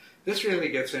reminded now. This really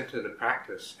gets into the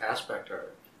practice aspect of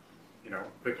it,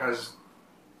 because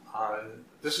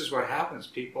this is what happens.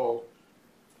 People,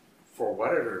 for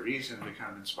whatever reason,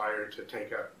 become inspired to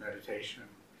take up meditation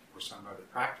or some other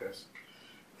practice,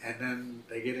 and then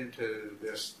they get into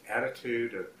this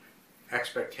attitude of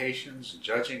expectations,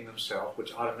 judging themselves,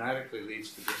 which automatically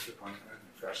leads to disappointment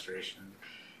and frustration.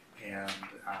 And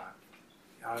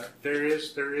there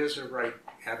is a right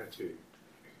attitude.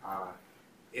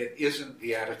 It isn't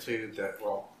the attitude that,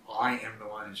 well, I am the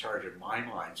one in charge of my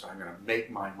mind, so I'm going to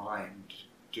make my mind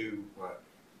do what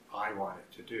I want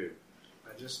it to do.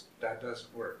 That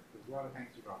doesn't work. There's a lot of things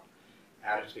about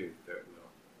attitude that we'll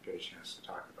get a chance to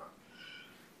talk about.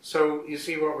 So you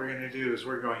see, what we're going to do is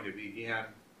we're going to begin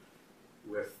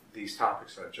with these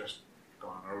topics I've just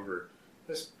gone over,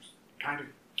 just kind of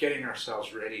getting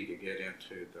ourselves ready to get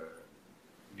into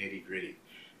the nitty-gritty.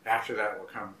 After that will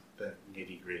come the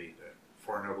nitty-gritty, the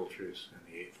Four Noble Truths and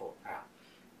the Eightfold Path.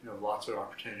 Lots of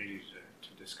opportunities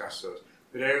to discuss those.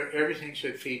 But everything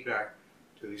should feed back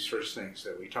to these first things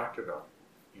that we talked about.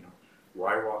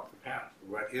 Why walk the path?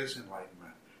 What is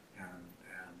enlightenment? And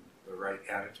the right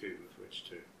attitude with which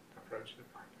to approach the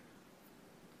practice.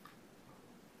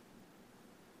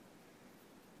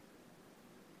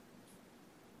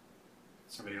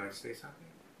 Somebody like to say something?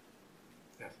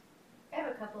 Yes. I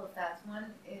have a couple of thoughts. One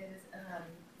is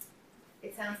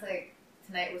it sounds like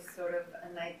tonight was sort of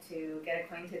a night to get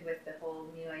acquainted with the whole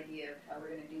new idea of how we're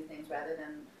going to do things rather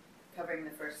than covering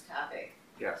the first topic.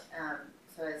 Yes.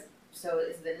 So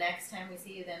is the next time we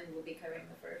see you then we'll be covering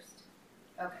the first?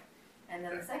 Okay. And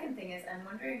then the second thing is I'm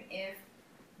wondering if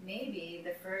maybe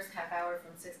the first half hour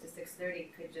from 6 to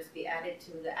 6:30 could just be added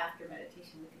to the after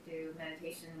meditation. We could do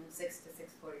meditation 6 to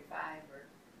 6:45 or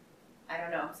I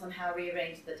don't know, somehow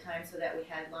rearrange the time so that we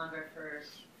had longer for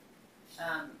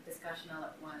discussion all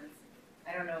at once.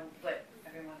 I don't know what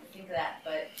everyone would think of that,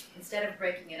 but instead of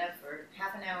breaking it up for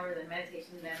half an hour, then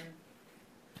meditation, then,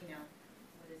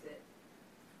 what is it?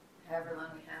 However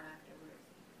long we have afterwards.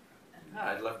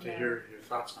 Yeah, I'd love to hear your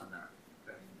thoughts on that.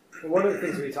 Well, one of the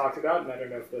things we talked about, and I don't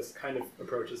know if this kind of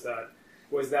approaches that,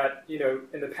 was that,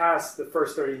 in the past, the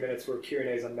first 30 minutes were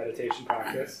Q&As on meditation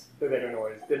practice. Though they didn't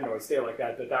always stay like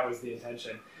that, but that was the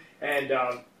intention. And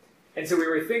so we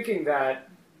were thinking that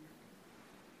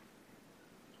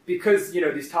because,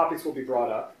 these topics will be brought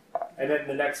up, and then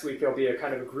the next week there'll be a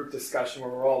kind of a group discussion where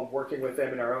we're all working with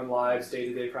them in our own lives,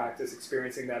 day-to-day practice,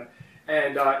 experiencing them.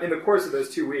 And in the course of those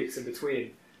 2 weeks in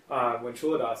between, when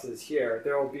Culadasa is here,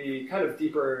 there will be kind of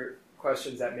deeper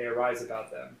questions that may arise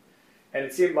about them. And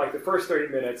it seemed like the first 30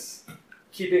 minutes,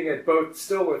 keeping it both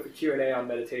still with the Q&A on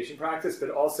meditation practice, but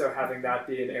also having that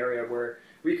be an area where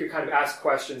we could kind of ask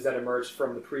questions that emerged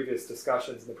from the previous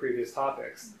discussions and the previous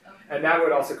topics. Okay. And that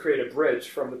would also create a bridge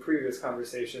from the previous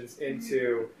conversations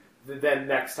into the then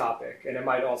next topic. And it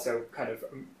might also kind of,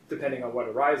 depending on what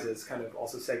arises, kind of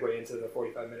also segue into the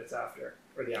 45 minutes after,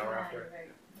 or the hour after.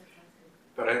 Right. That sounds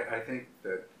good. But I think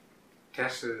that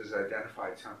Tessa has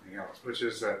identified something else, which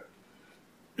is that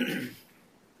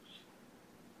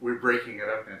we're breaking it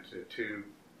up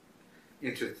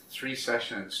into 3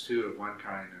 sessions, 2 of one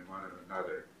kind and 1 of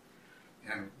another.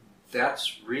 And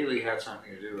that's really had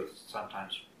something to do with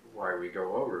sometimes why we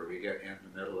go over. We get in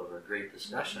the middle of a great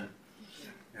discussion,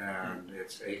 and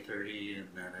it's 8:30, and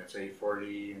then it's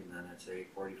 8:40, and then it's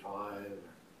 8:45, and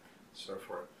so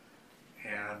forth.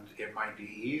 And it might be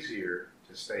easier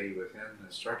to stay within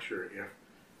the structure if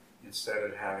instead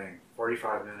of having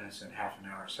 45 minutes and half an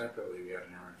hour separately, we had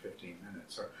an hour and 15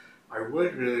 minutes. So I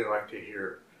would really like to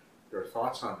hear your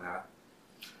thoughts on that.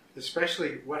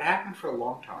 Especially what happened for a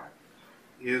long time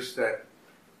is that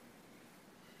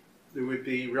there would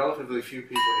be relatively few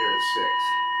people here at 6.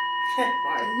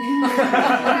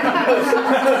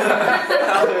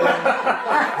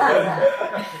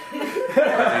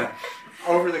 And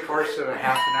over the course of a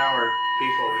half an hour,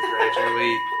 people would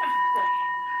gradually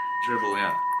dribble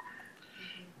in.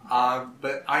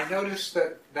 But I noticed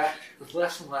that was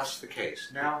less and less the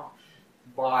case. Now,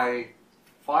 by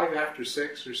 5 after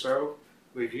 6 or so,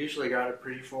 we've usually got a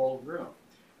pretty full room.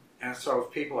 And so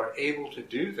if people are able to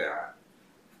do that,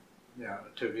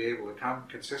 to be able to come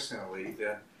consistently,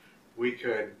 then we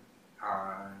could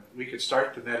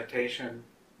start the meditation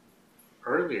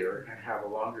earlier and have a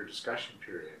longer discussion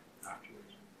period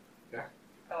afterwards. Yeah?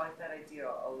 I like that idea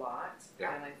a lot,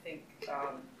 Yeah. and I think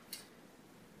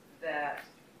that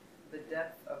the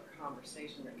depth of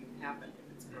conversation that can happen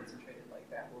if it's concentrated like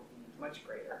that will be much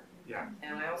greater. Yeah.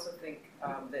 And I also think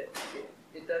that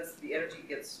it does, the energy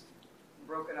gets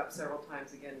broken up several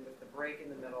times again with the break in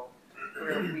the middle,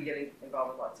 where we get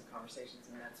involved with lots of conversations,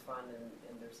 and that's fun,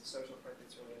 and there's the social part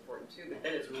that's really important too, but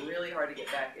then it's really hard to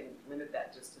get back and limit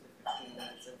that just to the 15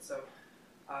 minutes, and so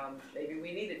maybe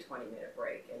we need a 20-minute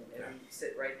break, and we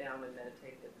sit right down and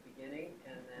meditate at the beginning,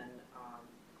 and then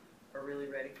are really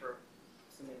ready for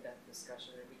some in-depth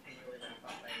discussion, and we can really wrap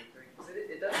up by 8:30, because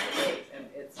it does get late, and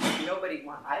it's, I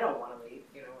don't want to leave,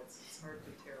 it's hard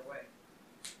to tear away,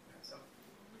 so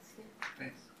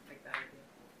Thanks. I like that idea.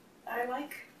 I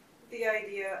like the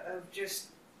idea of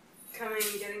just coming,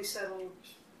 getting settled,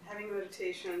 having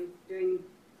meditation, doing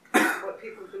what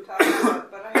people have been talking about,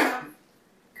 but I have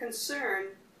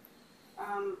concern.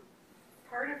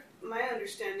 Part of my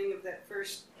understanding of that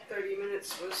first 30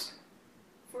 minutes was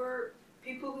for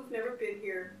people who've never been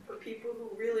here, for people who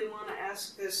really want to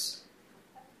ask this,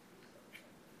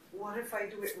 what if I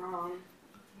do it wrong?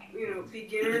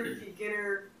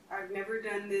 Beginner, I've never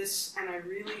done this and I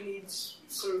really need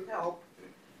some help.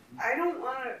 I don't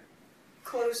want to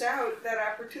close out that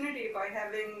opportunity by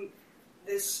having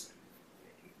this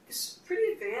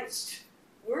pretty advanced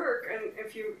work, and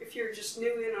if you're just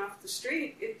new in off the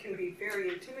street, it can be very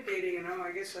intimidating, and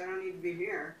I guess I don't need to be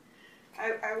here.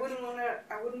 I wouldn't want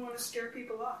to scare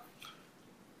people off.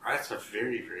 That's a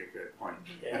very, very good point.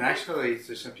 Yeah. And actually,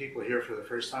 there's some people here for the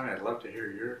first time. I'd love to hear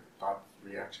your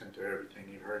reaction to everything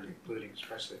you've heard, including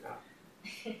especially that.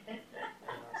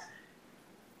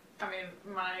 I mean,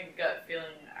 my gut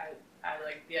feeling, I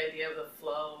like the idea of the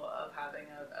flow of having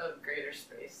a greater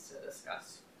space to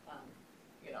discuss.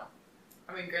 You know,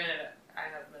 I mean, granted, I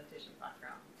have a meditation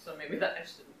background, so maybe that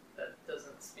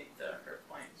doesn't speak to her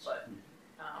point, but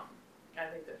I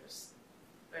think there's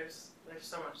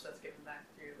so much that's given back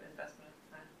through investment of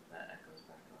time that echoes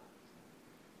back a lot.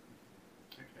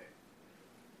 Okay.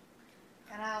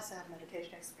 And I also have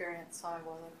meditation experience, so I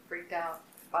wasn't freaked out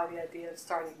by the idea of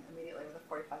starting immediately with a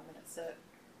 45-minute sit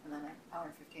and then an hour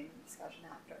and 15-minute discussion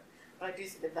after. But I do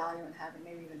see the value in having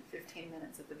maybe even 15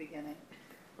 minutes at the beginning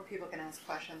where people can ask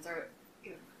questions or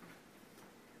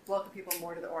welcome people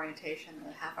more to the orientation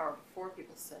a half hour before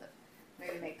people sit.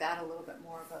 Maybe make that a little bit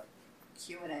more of a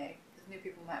Q&A, because new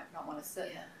people might not want to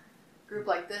sit in a group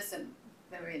like this and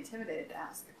maybe be intimidated to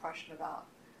ask a question about,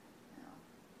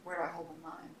 where do I hold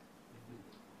my mind?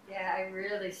 Yeah, I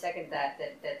really second that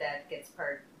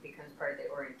becomes part of the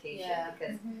orientation,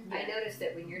 because I noticed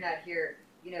that when you're not here,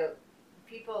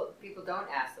 people don't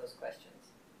ask those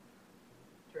questions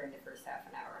during the first half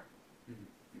an hour.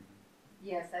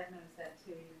 Yes, I've noticed that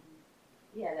too.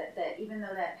 Yeah, that even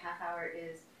though that half hour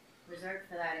is reserved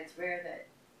for that, it's rare that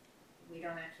we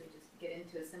don't actually just get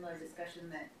into a similar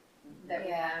discussion that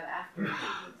we have after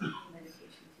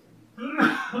meditation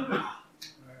too.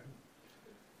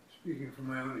 Speaking from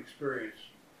my own experience,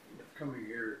 coming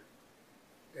here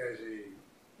as a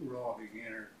raw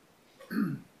beginner,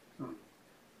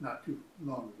 not too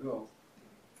long ago,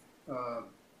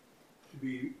 to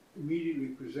be immediately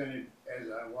presented as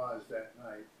I was that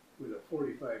night with a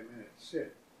 45-minute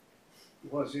sit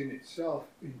was in itself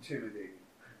intimidating.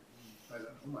 I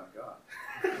thought, oh my God.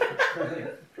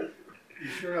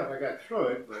 Sure enough, I got through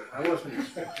it, but I wasn't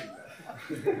expecting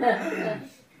that.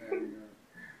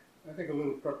 And I think a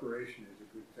little preparation is a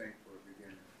good thing for a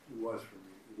beginner. It was for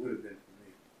me. It would have been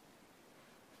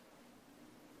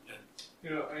for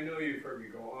me. I know you've heard me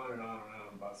go on and on and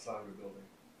on about Sangha building,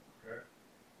 okay?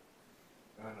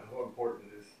 And how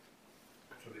important it is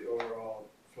to the overall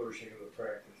flourishing of the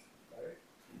practice, right?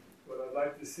 What I'd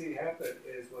like to see happen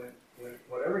is when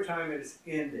whatever time it is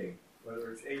ending,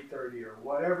 whether it's 8:30 or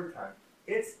whatever time,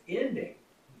 it's ending.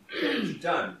 It's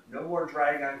done. No more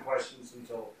drag on questions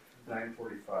until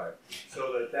 9:45.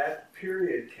 So that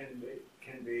period can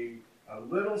be a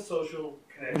little social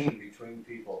connection between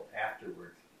people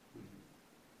afterwards.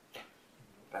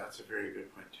 That's a very good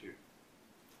point too.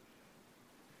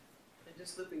 And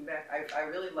just looping back, I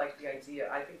really like the idea.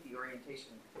 I think the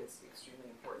orientation is extremely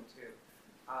important too.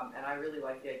 And I really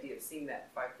like the idea of seeing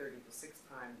that 5:30 to 6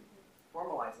 time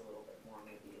formalize a little bit more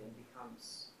maybe, and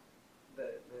becomes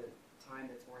the time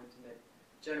that's more intimate,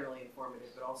 generally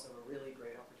informative, but also a really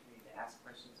great opportunity to ask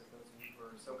questions of those of you who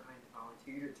are so kind to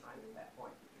volunteer your time at that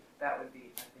point. That would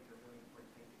be, I think, a really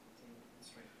important thing to continue to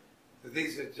strengthen.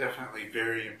 These are definitely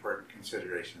very important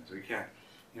considerations. We can't,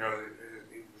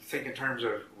 think in terms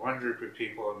of one group of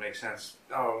people, it makes sense,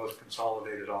 let's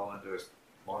consolidate it all into a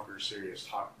longer, serious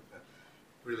talk. But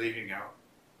we're leaving out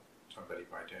somebody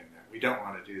by doing that. We don't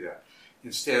want to do that.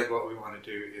 Instead, what we want to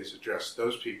do is address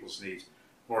those people's needs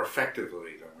more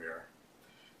effectively than we are.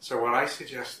 So what I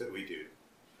suggest that we do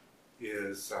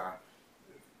is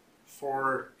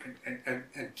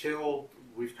until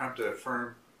we've come to a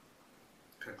firm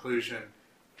conclusion,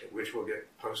 which will get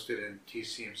posted in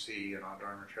TCMC and on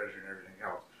Dharma Treasure and everything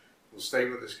else, we'll stay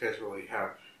with the schedule we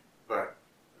have, but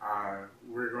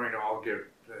we're going to all give,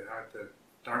 the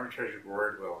Dharma Treasure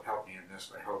Board will help me in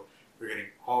this, I hope. We're going to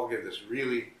all give this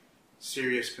really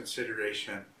serious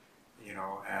consideration,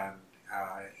 and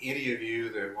any of you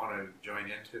that want to join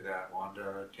into that,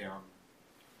 Wanda, Tim,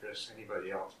 Chris,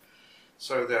 anybody else,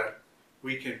 so that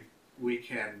we can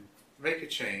make a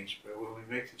change, but when we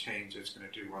make the change, it's going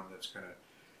to do one that's going to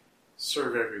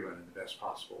serve everyone in the best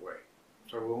possible way.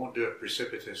 So we won't do it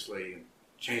precipitously and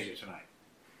change it tonight.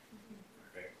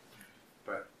 Okay?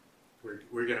 But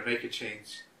we're going to make a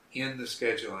change in the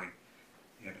scheduling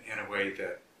in a way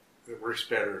that works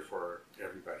better for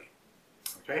everybody.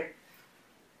 Okay?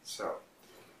 So,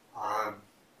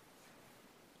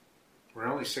 we're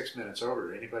only 6 minutes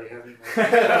over. Anybody have any more questions?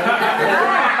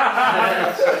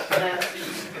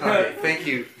 Okay, thank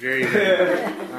you very much.